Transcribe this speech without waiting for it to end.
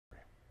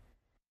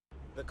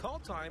The call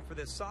time for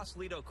this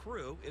Sausalito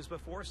crew is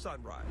before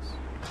sunrise.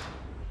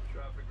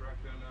 Traffic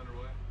Raccoon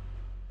underway.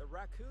 The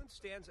Raccoon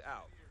stands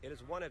out. It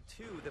is one of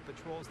two that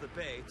patrols the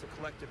bay to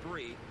collect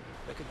debris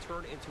that can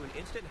turn into an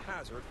instant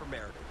hazard for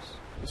mariners.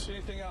 You see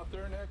anything out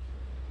there, Nick?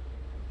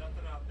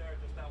 Nothing out there,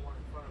 just that one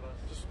in front of us.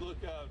 Just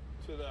look out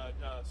to that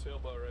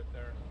sailboat right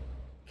there.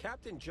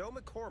 Captain Joe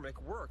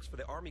McCormick works for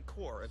the Army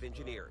Corps of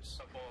Engineers.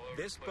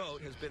 This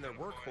boat has been their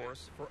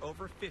workhorse for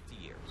over 50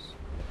 years.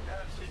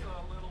 Yeah, it's just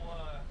a little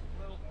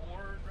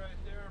board right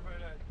there, but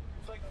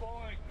it's like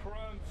following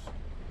crumbs.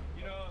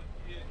 You know,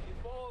 you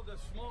follow the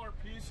smaller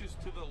pieces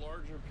to the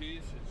larger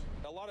pieces.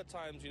 A lot of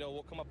times,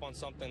 we'll come up on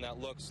something that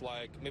looks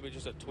like maybe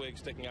just a twig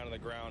sticking out of the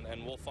ground,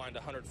 and we'll find a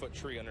 100-foot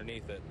tree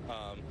underneath it.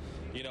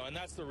 And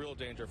that's the real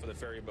danger for the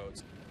ferry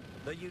boats.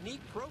 The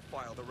unique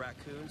profile of the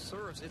Raccoon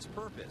serves its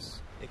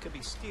purpose. It can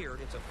be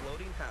steered into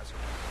floating hazards.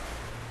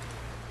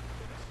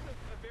 So this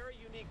is a very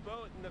unique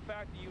boat in the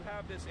fact that you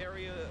have this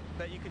area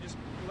that you can just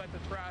let the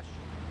trash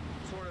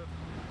sort of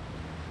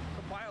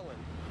compile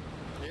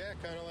in. Yeah,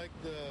 kind of like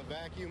the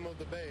vacuum of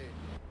the bay.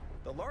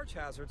 The large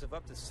hazards of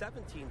up to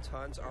 17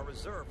 tons are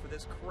reserved for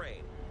this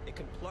crane. It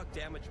can pluck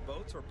damaged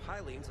boats or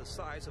pilings the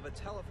size of a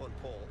telephone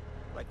pole,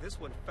 like this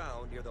one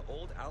found near the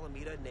old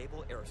Alameda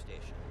Naval Air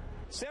Station.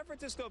 San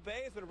Francisco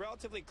Bay has been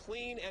relatively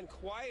clean and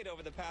quiet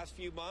over the past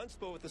few months,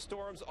 but with the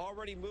storms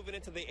already moving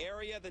into the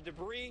area, the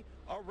debris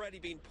already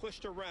being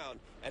pushed around,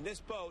 and this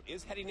boat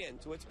is heading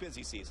into its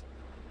busy season.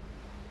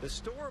 The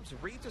storms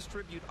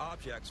redistribute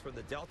objects from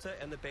the delta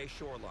and the bay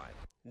shoreline.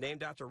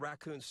 Named after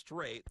Raccoon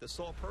Strait, the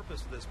sole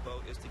purpose of this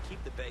boat is to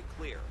keep the bay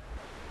clear.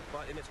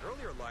 But in its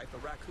earlier life, the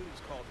Raccoon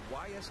was called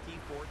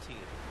YSD-14.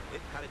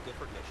 It had a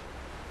different mission.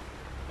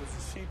 It was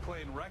a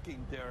seaplane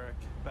wrecking derrick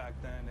back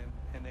then,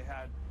 and they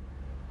had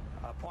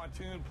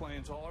pontoon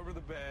planes all over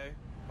the bay,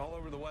 all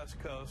over the West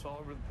Coast, all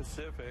over the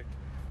Pacific,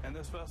 and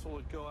this vessel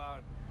would go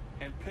out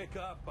and pick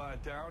up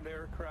downed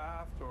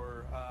aircraft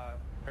or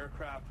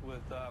aircraft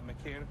with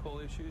mechanical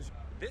issues.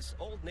 This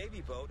Old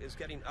Navy boat is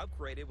getting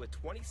upgraded with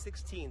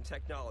 2016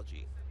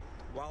 technology.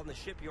 While in the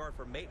shipyard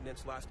for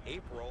maintenance last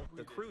April,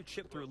 the crew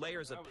chipped through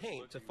layers of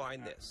paint to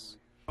find this.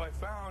 I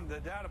found the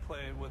data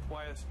plate with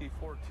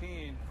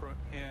YSD-14,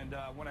 and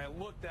when I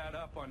looked that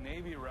up on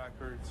Navy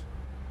records,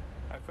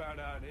 I found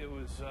out it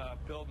was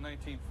built in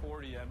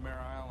 1940 at Mare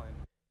Island.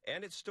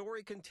 And its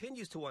story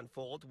continues to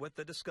unfold with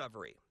the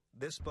Discovery.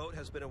 This boat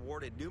has been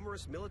awarded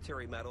numerous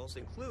military medals,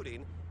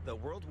 including the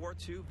World War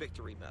II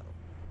Victory Medal.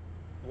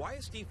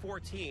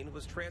 YSD-14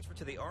 was transferred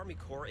to the Army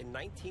Corps in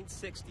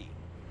 1960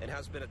 and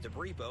has been a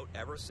debris boat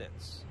ever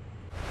since.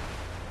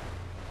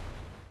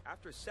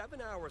 After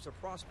 7 hours of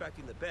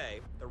prospecting the bay,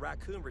 the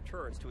Raccoon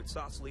returns to its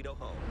Sausalito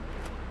home.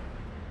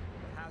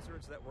 The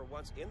hazards that were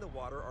once in the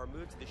water are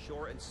moved to the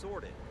shore and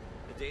sorted.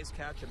 The day's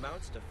catch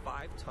amounts to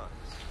 5 tons.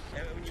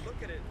 And when you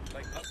look at it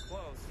like up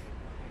close,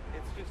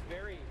 it's just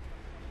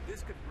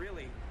this could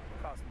really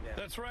cause some damage.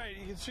 That's right.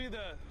 You can see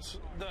the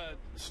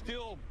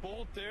steel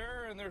bolt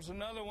there, and there's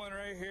another one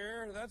right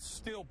here. That's a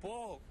steel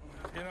bolt,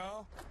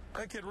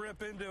 That could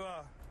rip into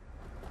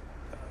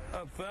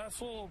a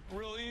vessel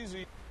real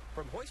easy.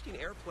 From hoisting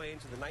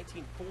airplanes in the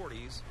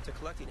 1940s to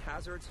collecting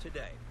hazards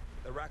today,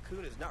 the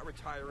Raccoon is not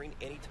retiring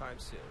anytime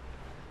soon.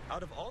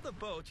 Out of all the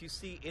boats you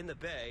see in the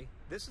bay,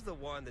 this is the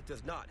one that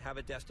does not have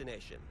a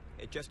destination.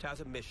 It just has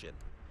a mission.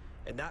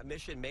 And that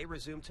mission may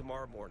resume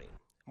tomorrow morning.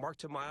 Mark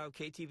Tamayo,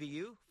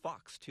 KTVU,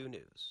 Fox 2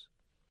 News.